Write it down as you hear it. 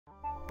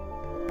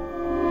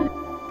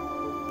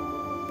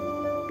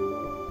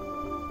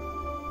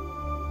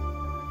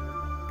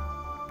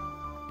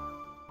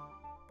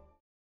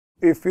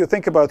if you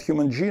think about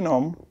human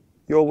genome,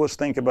 you always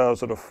think about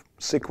sort of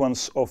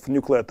sequence of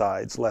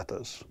nucleotides,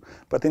 letters.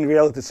 But in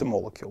reality, it's a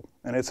molecule,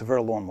 and it's a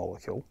very long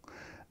molecule.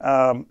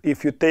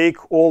 If you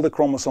take all the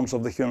chromosomes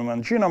of the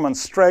human genome and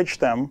stretch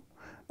them,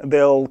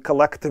 they'll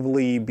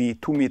collectively be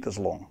 2 meters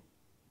long.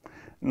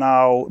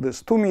 Now,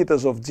 this 2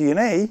 meters of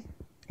DNA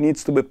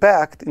needs to be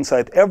packed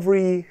inside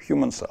every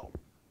human cell.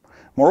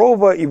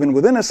 Moreover, even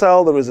within a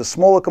cell, there is a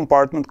smaller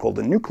compartment called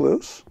the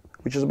nucleus,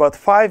 which is about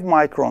 5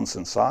 microns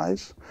in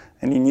size,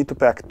 and you need to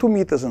pack 2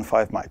 meters and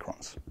 5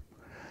 microns.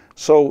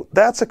 So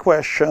that's a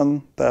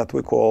question that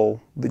we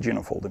call the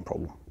genome folding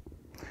problem.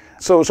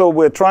 So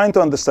we're trying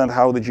to understand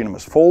how the genome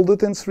is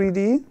folded in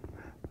 3D,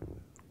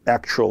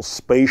 actual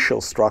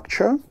spatial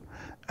structure,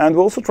 and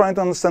we're also trying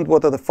to understand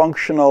what are the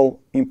functional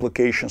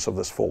implications of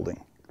this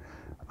folding.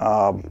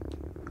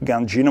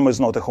 Again, genome is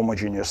not a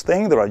homogeneous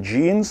thing. There are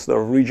genes, there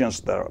are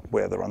regions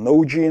where there are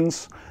no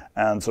genes,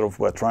 and sort of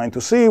we're trying to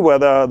see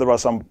whether there are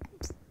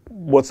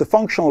what's the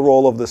functional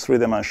role of this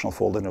three-dimensional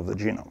folding of the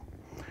genome.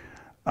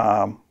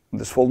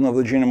 This folding of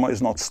the genome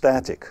is not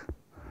static.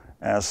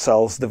 As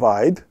cells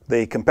divide,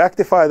 they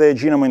compactify their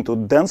genome into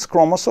dense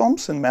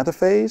chromosomes in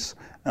metaphase,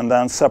 and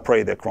then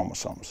separate their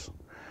chromosomes.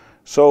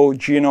 So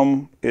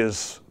genome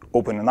is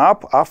opening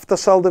up after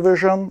cell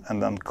division,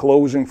 and then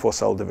closing for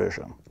cell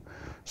division.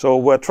 So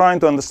we're trying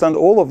to understand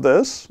all of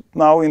this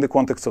now in the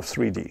context of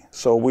 3D.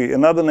 So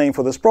another name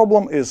for this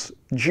problem is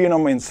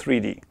genome in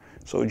 3D.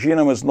 So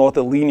genome is not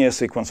a linear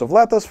sequence of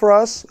letters for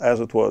us, as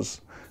it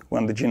was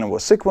when the genome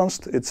was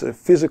sequenced. It's a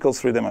physical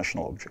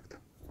three-dimensional object.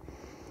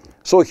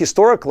 So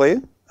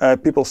historically,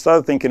 people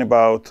started thinking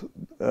about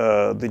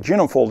the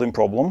genome folding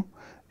problem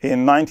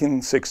in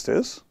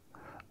 1960s,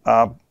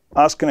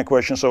 asking a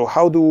question, so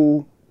how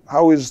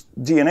is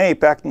DNA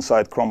packed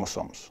inside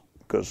chromosomes?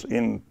 Because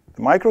in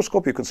the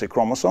microscope, you can see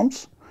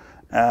chromosomes.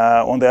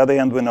 On the other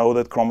hand, we know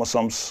that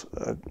chromosomes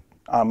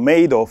are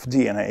made of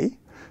DNA.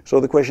 So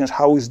the question is,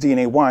 how is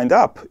DNA wind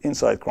up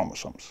inside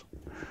chromosomes?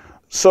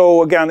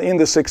 So again, in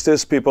the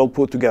 60s, people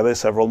put together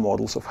several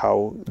models of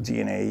how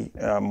DNA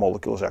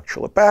molecules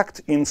actually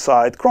packed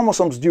inside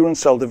chromosomes during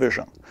cell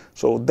division.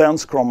 So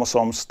dense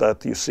chromosomes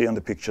that you see in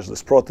the pictures,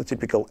 this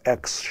prototypical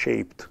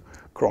X-shaped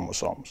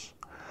chromosomes.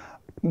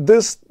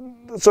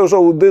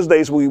 So these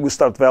days, we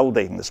start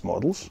validating these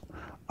models.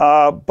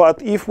 But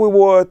if we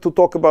were to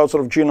talk about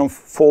sort of genome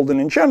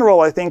folding in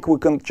general, I think we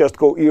can just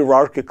go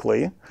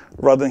hierarchically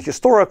rather than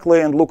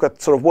historically and look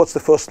at sort of what's the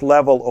first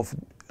level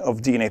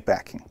of DNA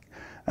packing.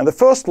 And the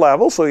first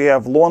level, so you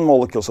have long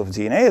molecules of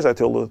DNA, as I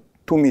told you,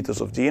 2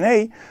 meters of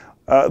DNA.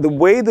 The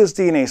way this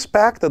DNA is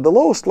packed at the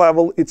lowest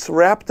level, it's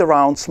wrapped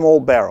around small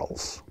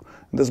barrels.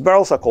 These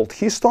barrels are called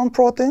histone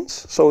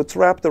proteins, so it's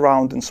wrapped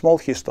around in small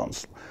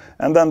histones.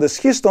 And then these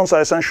histones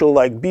are essentially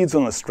like beads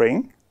on a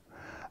string.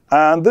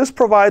 And this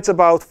provides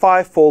about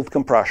 5-fold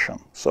compression.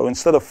 So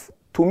instead of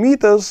 2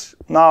 meters,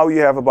 now you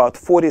have about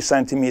 40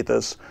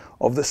 centimeters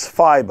of this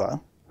fiber.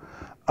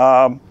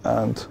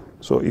 And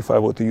so if I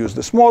were to use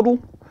this model,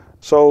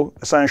 so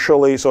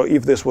essentially, so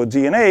if this were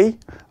DNA,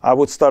 I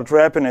would start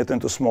wrapping it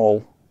into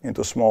small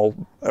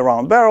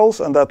round barrels,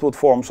 and that would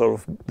form sort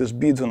of this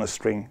beads on a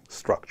string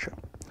structure.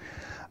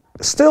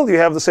 Still, you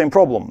have the same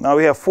problem. Now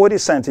we have 40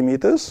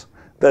 centimeters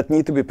that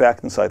need to be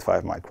packed inside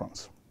 5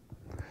 microns.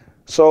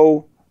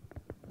 So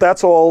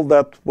that's all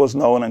that was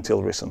known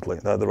until recently,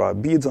 that there are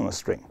beads on a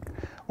string.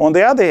 On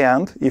the other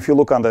hand, if you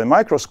look under the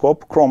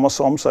microscope,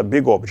 chromosomes are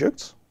big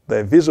objects.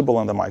 They're visible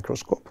in the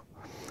microscope.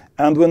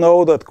 And we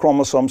know that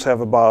chromosomes have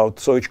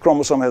so each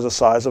chromosome has a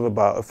size of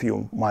about a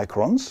few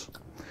microns.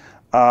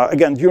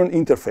 Again, during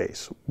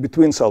interphase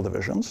between cell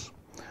divisions.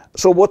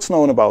 So what's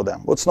known about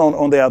them? What's known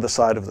on the other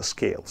side of the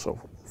scale, so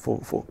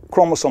for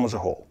chromosome as a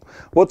whole?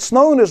 What's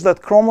known is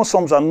that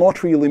chromosomes are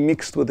not really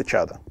mixed with each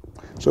other.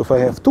 So if I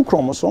have 2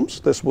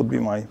 chromosomes, this would be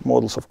my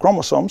models of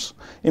chromosomes.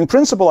 In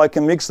principle, I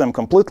can mix them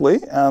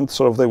completely, and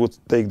sort of they would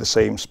take the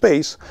same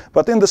space.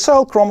 But in the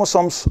cell,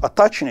 chromosomes are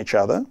touching each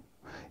other,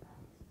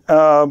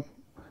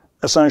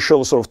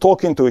 essentially sort of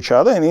talking to each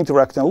other and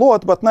interacting a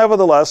lot. But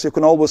nevertheless, you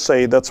can always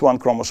say that's one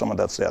chromosome and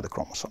that's the other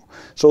chromosome.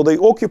 So they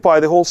occupy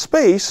the whole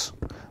space,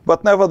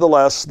 but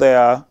nevertheless, they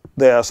are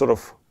sort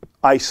of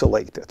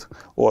isolated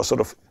or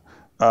sort of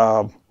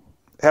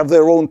have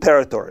their own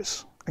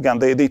territories. Again,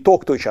 they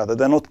talk to each other.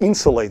 They're not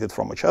insulated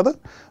from each other,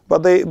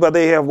 but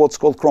they have what's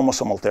called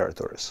chromosomal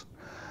territories.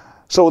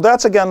 So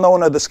that's again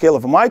known at the scale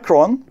of a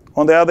micron.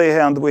 On the other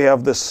hand, we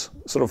have this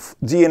sort of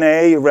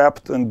DNA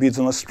wrapped in beads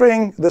on a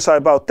string. These are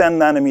about 10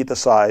 nanometer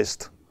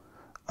sized,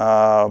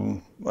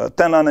 10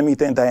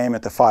 nanometer in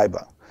diameter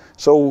fiber.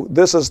 So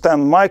this is a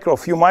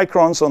few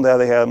microns. On the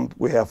other hand,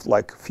 we have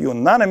like few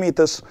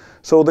nanometers.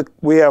 So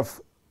we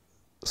have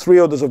 3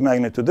 orders of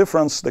magnitude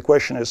difference. The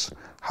question is,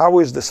 how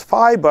is this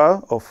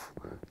fiber of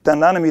 10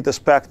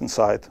 nanometers packed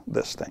inside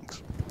these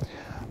things?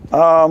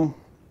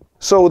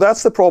 So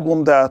that's the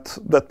problem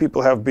that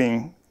people have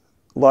been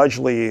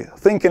largely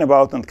thinking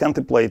about and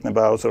contemplating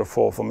about sort of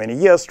for many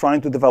years,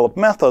 trying to develop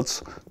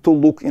methods to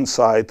look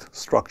inside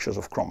structures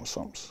of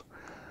chromosomes.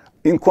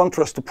 In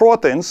contrast to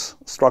proteins,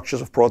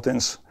 structures of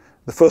proteins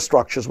the first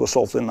structures were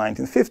solved in the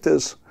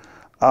 1950s.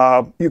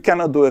 You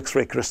cannot do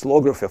X-ray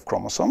crystallography of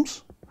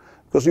chromosomes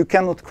because you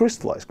cannot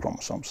crystallize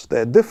chromosomes.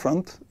 They're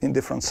different in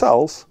different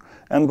cells,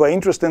 and we're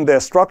interested in their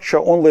structure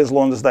only as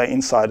long as they're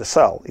inside a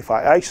cell. If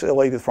I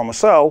isolate it from a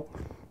cell,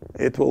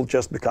 it will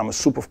just become a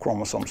soup of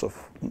chromosomes of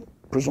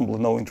presumably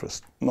no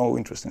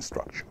interesting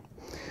structure.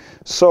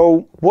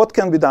 So what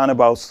can be done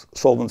about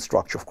solving the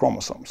structure of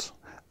chromosomes?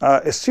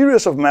 A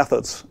series of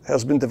methods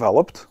has been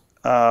developed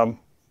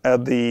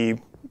at the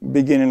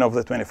beginning of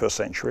the 21st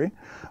century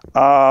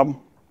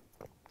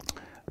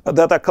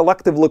that are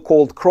collectively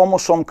called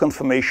chromosome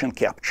conformation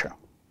capture.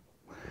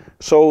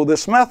 So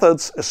these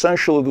methods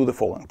essentially do the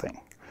following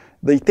thing.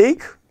 They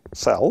take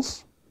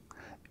cells,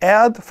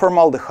 add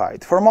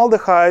formaldehyde.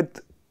 Formaldehyde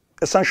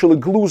essentially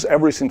glues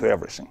everything to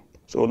everything.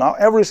 So now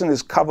everything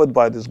is covered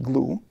by this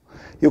glue.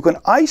 You can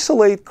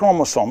isolate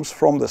chromosomes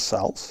from the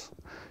cells,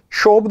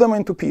 chop them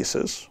into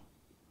pieces,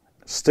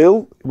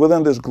 still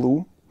within this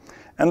glue,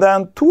 and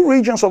then two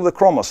regions of the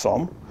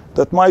chromosome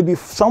that might be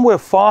somewhere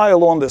far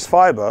along this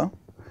fiber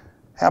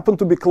happen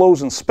to be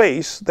close in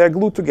space. They're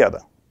glued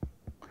together.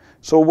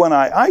 So when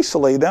I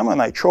isolate them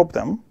and I chop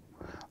them,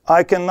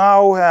 I can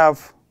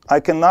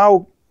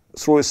now,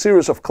 through a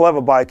series of clever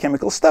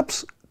biochemical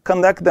steps,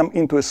 connect them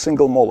into a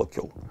single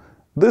molecule.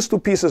 These two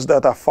pieces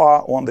that are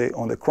far on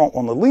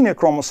the linear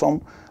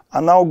chromosome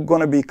are now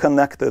going to be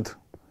connected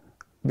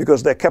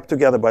because they're kept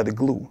together by the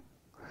glue.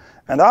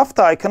 And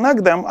after I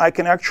connect them, I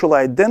can actually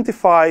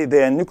identify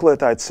their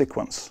nucleotide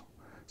sequence.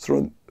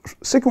 Through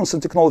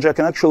sequencing technology, I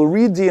can actually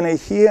read DNA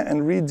here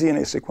and read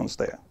DNA sequence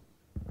there.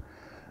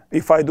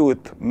 If I do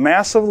it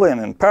massively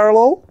and in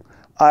parallel,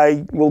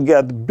 I will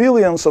get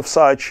billions of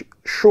such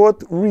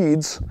short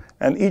reads,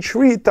 and each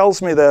read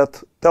tells me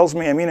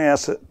amino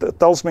acid,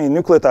 tells me a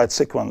nucleotide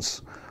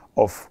sequence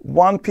of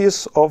one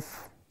piece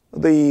of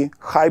the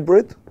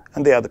hybrid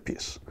and the other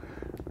piece.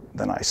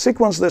 Then I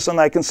sequence this,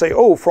 and I can say,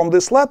 oh, from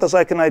these letters,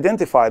 I can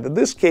identify that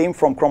this came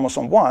from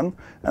chromosome 1,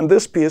 and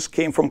this piece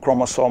came from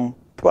chromosome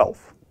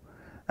 12.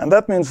 And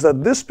that means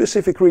that this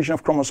specific region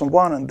of chromosome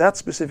 1 and that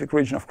specific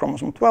region of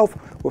chromosome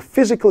 12 were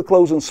physically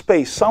close in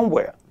space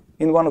somewhere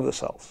in one of the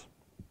cells.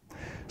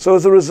 So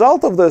as a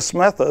result of this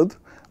method,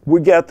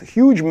 we get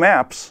huge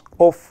maps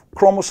of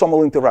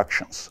chromosomal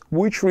interactions.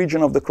 Which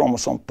region of the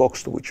chromosome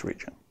talks to which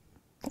region,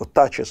 or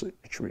touches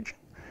each region.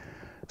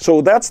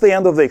 So that's the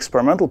end of the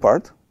experimental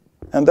part.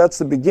 And that's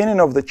the beginning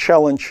of the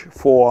challenge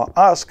for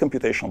us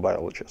computational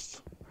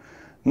biologists.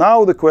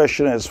 Now the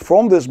question is,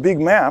 from these big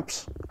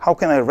maps, how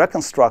can I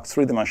reconstruct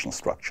three-dimensional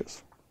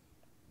structures?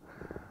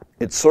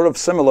 It's sort of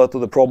similar to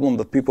the problem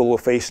that people were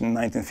facing in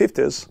the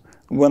 1950s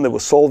when they were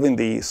solving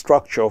the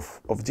structure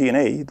of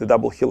DNA, the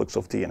double helix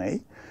of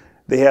DNA.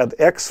 They had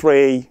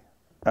X-ray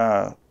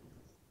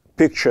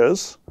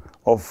pictures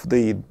of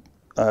the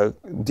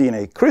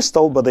DNA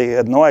crystal, but they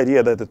had no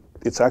idea that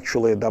it's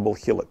actually a double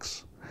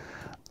helix.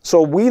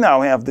 So we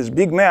now have these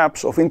big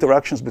maps of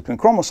interactions between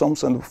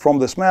chromosomes, and from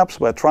these maps,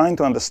 we're trying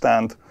to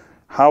understand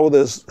how the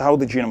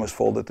genome is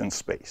folded in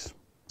space.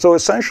 So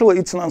essentially,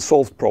 it's an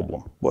unsolved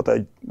problem. What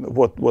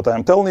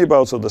I'm telling you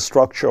about, so the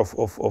structure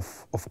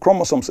of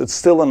chromosomes, it's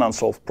still an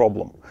unsolved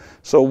problem.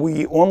 So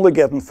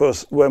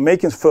we're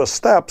making first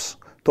steps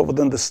toward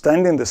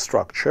understanding the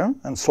structure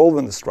and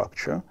solving the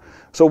structure.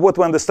 So what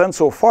we understood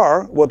so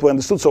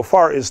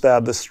far is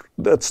that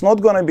it's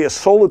not going to be a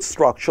solid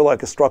structure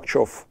like a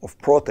structure of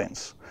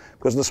proteins,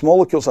 because these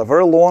molecules are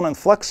very long and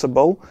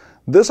flexible.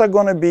 These are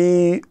going to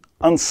be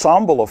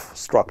ensemble of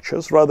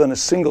structures rather than a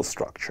single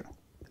structure.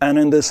 And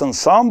in this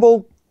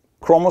ensemble,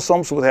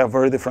 chromosomes would have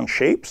very different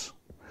shapes.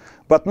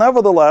 But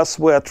nevertheless,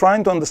 we are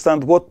trying to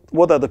understand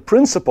what are the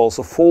principles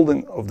of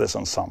folding of this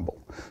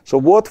ensemble. So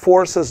what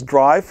forces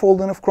drive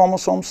folding of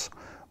chromosomes?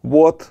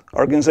 What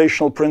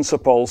organizational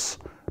principles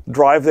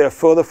drive their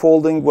further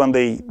folding when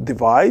they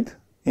divide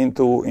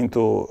so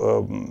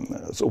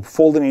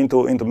folding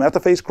into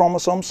metaphase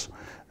chromosomes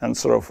and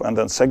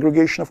then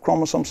segregation of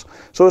chromosomes.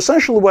 So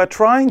essentially, we're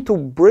trying to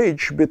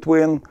bridge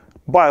between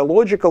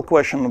biological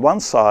question on one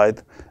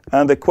side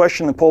and the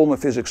question in polymer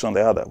physics on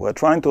the other. We're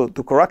trying to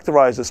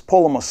characterize this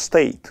polymer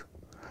state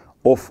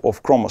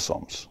of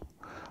chromosomes.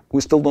 We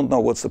still don't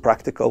know what's the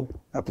practical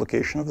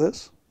application of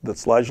this.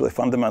 That's largely a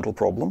fundamental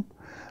problem.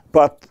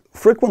 But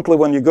frequently,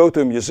 when you go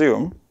to a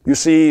museum, you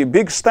see a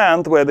big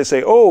stand where they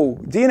say, oh,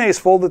 DNA is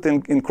folded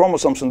in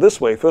chromosomes in this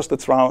way. First,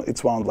 it's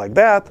wound like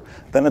that.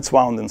 Then it's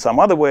wound in some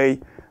other way.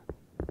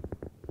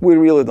 We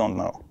really don't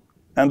know.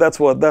 And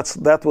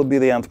that would be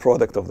the end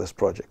product of this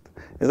project.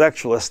 Is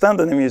actually a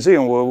stand in a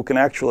museum where we can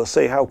actually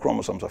say how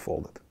chromosomes are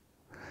folded.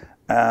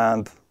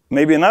 And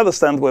maybe another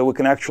stand where we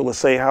can actually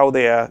say how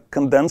they are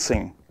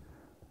condensing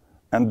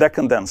and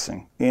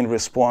decondensing in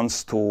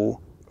response to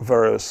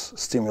various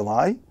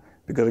stimuli.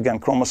 Because again,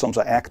 chromosomes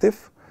are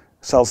active.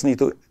 Cells need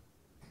to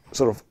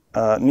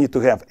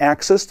have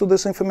access to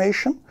this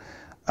information,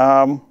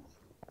 and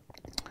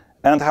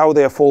how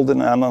they are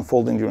folding and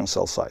unfolding during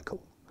cell cycle.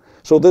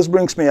 So this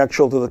brings me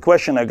actually to the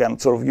question again.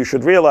 You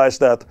should realize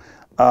that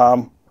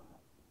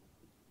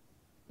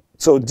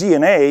so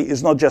DNA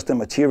is not just a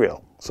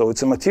material. So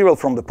it's a material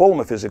from the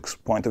polymer physics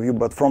point of view,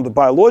 but from the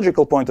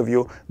biological point of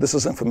view, this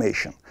is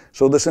information.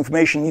 So this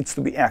information needs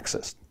to be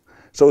accessed.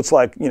 So it's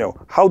like,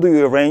 how do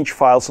you arrange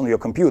files on your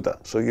computer?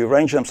 So you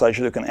arrange them such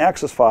that you can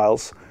access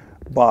files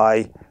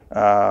by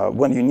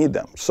when you need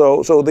them.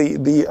 So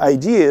the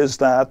idea is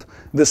that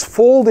this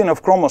folding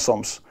of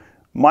chromosomes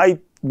might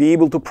be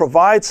able to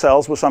provide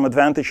cells with some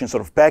advantage in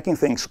sort of packing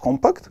things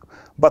compact,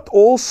 but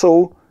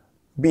also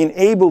being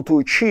able to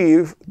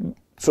achieve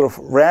sort of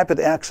rapid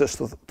access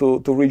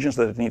to regions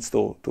that it needs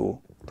to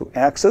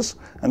access.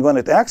 And when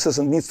it accesses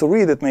and needs to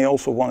read, it may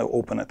also want to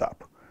open it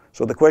up.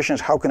 So the question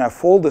is, how can I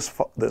fold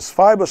this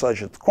fiber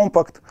such that it's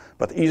compact,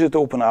 but easy to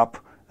open up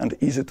and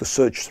easy to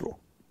search through?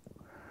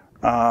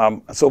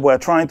 So we're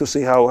trying to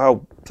see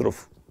how sort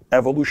of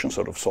evolution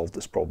sort of solved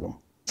this problem.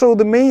 So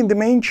the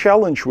main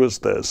challenge with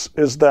this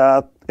is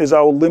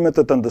our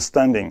limited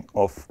understanding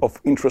of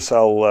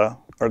intracellular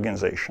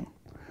organization.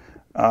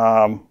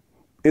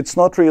 It's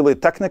not really a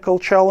technical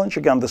challenge.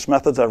 Again, these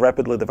methods are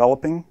rapidly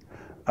developing,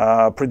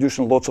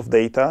 producing lots of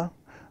data.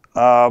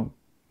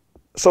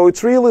 So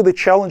it's really the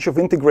challenge of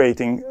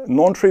integrating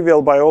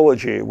non-trivial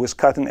biology with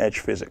cutting-edge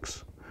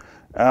physics.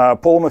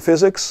 Polymer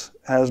physics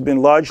has been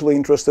largely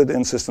interested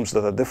in systems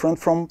that are different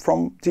from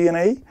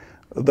DNA,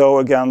 though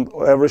again,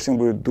 everything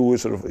we do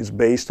is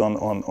based on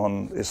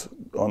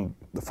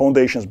the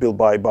foundations built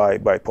by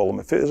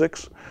polymer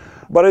physics.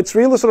 But it's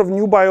really sort of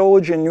new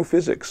biology and new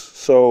physics.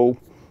 So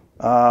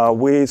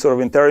we sort of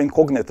in Terra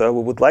Incognita,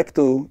 we would like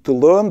to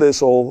learn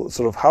this all,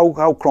 sort of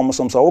how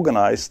chromosomes are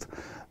organized,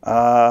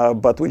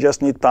 but we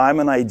just need time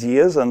and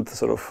ideas and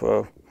sort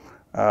of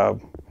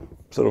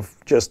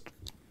just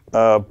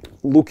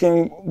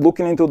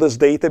looking into this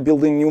data,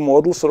 building new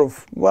models.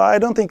 Well, I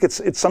don't think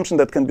it's something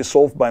that can be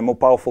solved by more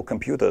powerful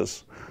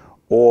computers,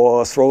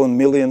 or throwing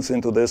millions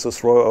into this,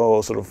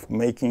 or sort of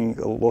making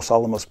Los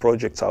Alamos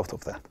projects out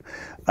of that.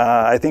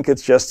 I think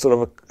it's just sort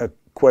of a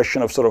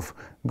question of sort of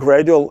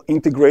gradual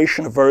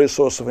integration of various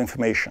sources of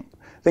information.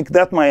 I think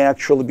that might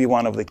actually be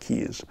one of the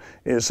keys,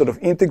 is sort of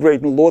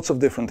integrating lots of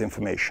different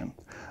information.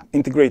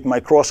 Integrate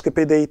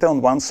microscopy data on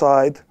one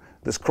side,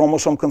 this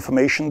chromosome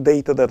conformation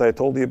data that I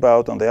told you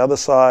about on the other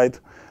side.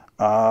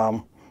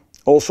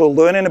 Also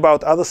learning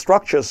about other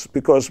structures,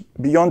 because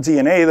beyond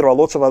DNA, there are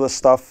lots of other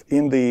stuff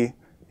in the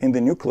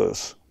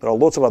nucleus. There are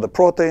lots of other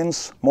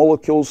proteins,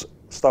 molecules,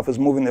 stuff is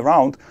moving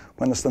around.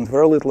 We understand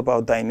very little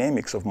about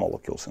dynamics of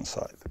molecules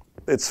inside.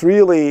 It's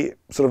really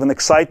sort of an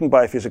exciting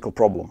biophysical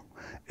problem.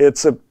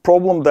 It's a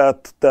problem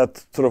that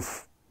sort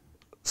of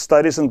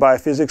studies in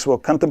biophysics were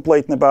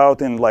contemplating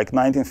about in like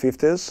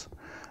 1950s.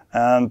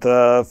 And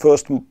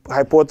first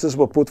hypotheses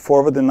were put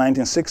forward in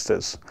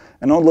 1960s.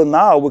 And only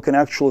now we can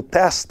actually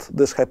test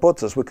this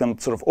hypothesis. We can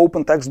sort of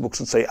open textbooks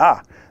and say,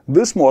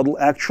 this model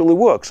actually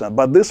works,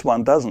 but this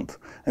one doesn't.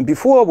 And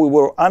before we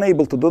were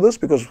unable to do this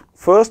because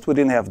first we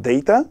didn't have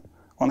data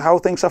on how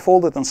things are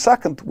folded, and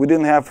second, we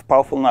didn't have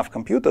powerful enough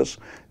computers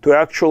to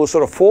actually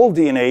sort of fold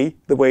DNA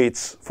the way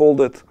it's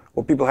folded,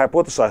 or people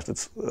hypothesized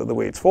it's the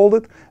way it's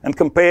folded, and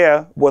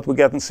compare what we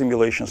get in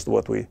simulations to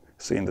what we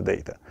see in the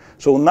data.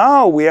 So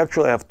now we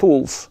actually have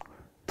tools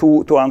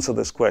to answer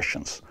these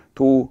questions,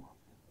 to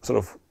sort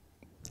of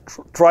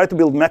try to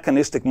build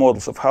mechanistic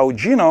models of how a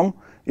genome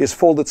is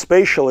folded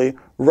spatially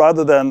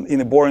rather than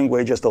in a boring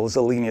way just as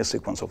a linear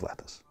sequence of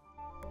letters.